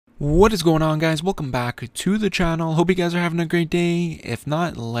What is going on, guys? Welcome back to the channel. Hope you guys are having a great day. If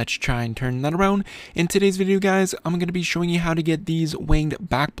not, let's try and turn that around. In today's video, guys, I'm going to be showing you how to get these winged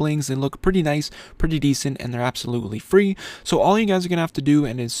backblings. They look pretty nice, pretty decent, and they're absolutely free. So all you guys are going to have to do,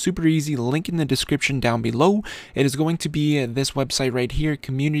 and it's super easy, link in the description down below. It is going to be this website right here,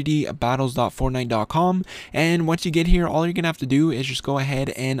 communitybattles.fortnite.com. And once you get here, all you're going to have to do is just go ahead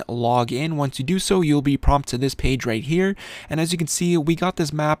and log in. Once you do so, you'll be prompted to this page right here. And as you can see, we got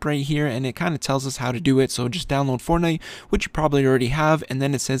this map right here, and it kind of tells us how to do it. So just download Fortnite, which you probably already have, and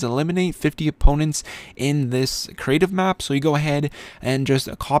then it says eliminate 50 opponents in this creative map. So you go ahead and just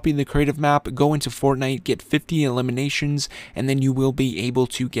copy the creative map, go into Fortnite, get 50 eliminations, and then you will be able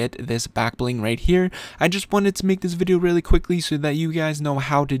to get this backbling right here. I just wanted to make this video really quickly so that you guys know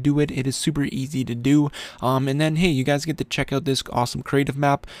how to do it. It is super easy to do, and then hey, you guys get to check out this awesome creative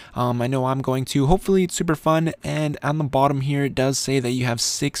map. I know I'm going to. Hopefully it's super fun. And on the bottom here, it does say that you have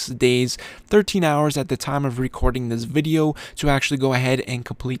 6 days, 13 hours at the time of recording this video to actually go ahead and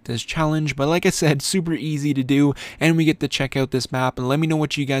complete this challenge. But like I said, super easy to do, and we get to check out this map, and let me know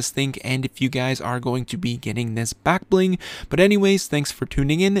what you guys think and if you guys are going to be getting this backbling. But anyways, thanks for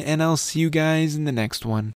tuning in, and I'll see you guys in the next one.